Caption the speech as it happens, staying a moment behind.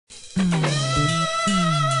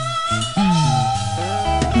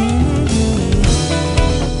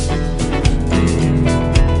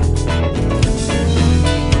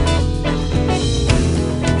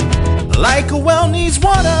Like a well needs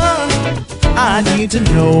water, I need to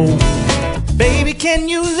know, baby, can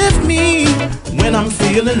you lift me when I'm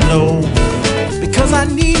feeling low? Because I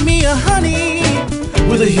need me a honey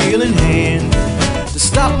with a healing hand to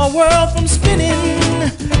stop my world from spinning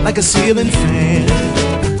like a ceiling fan.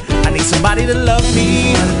 I need somebody to love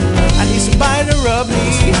me, I need somebody to rub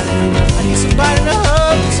me, I need somebody to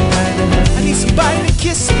hug me, I need somebody to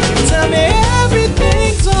kiss me and tell me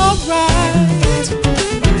everything's alright.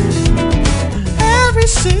 Every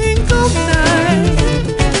single night,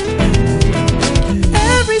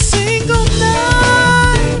 every single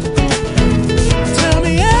night, tell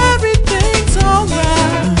me everything's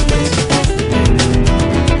alright.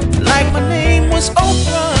 Like my name was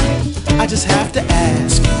Oprah, I just have to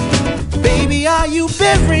ask, baby, are you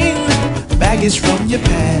bearing baggage from your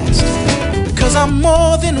past? Because I'm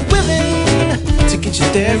more than willing to get you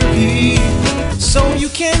therapy, so you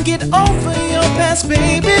can get over your past,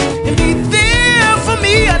 baby, and be there for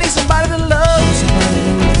me. I need somebody to love me,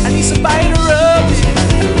 I need somebody to rub me,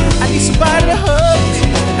 I need somebody to hug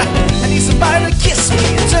me, I need somebody to kiss me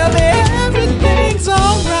and tell me everything's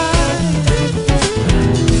alright.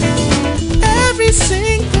 Every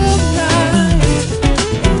single night,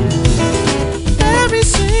 every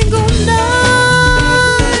single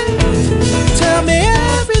night, tell me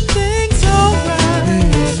everything's alright.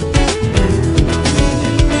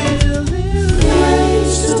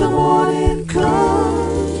 Till the morning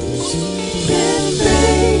comes, then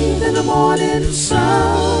bathe in the morning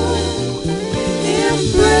sun.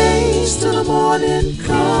 Embrace till the morning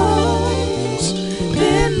comes,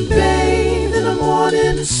 then bathe in the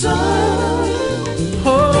morning sun.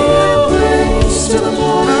 Embrace till the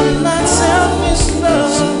morning I'm not selfish,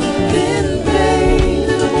 love, then bathe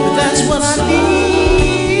in the morning. That's what I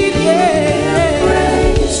need, yeah.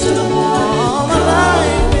 Embrace till the morning all my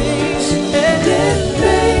life, baby, yeah. Then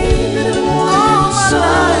bathe in the morning all my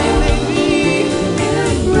life, baby.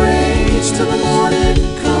 Embrace till the morning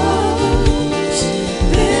comes,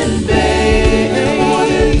 then bathe in the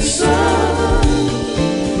morning sun.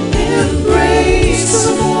 Embrace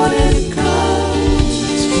till the morning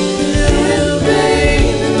comes, then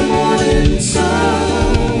bathe in the morning sun.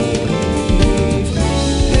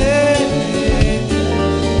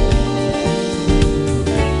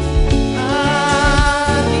 I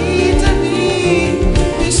need to be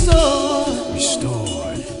restored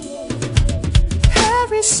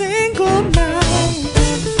every single night.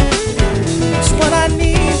 That's what I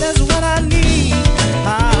need, that's what I need.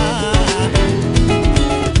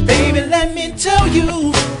 Baby, let me tell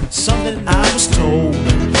you something I was told.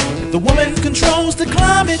 The woman controls the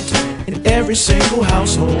climate in every single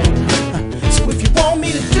household. So if you want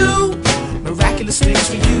me to do miraculous things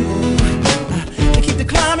for you, to keep the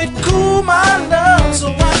climate cool, my love, so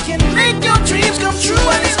I can make your dreams come true,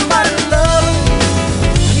 I need somebody to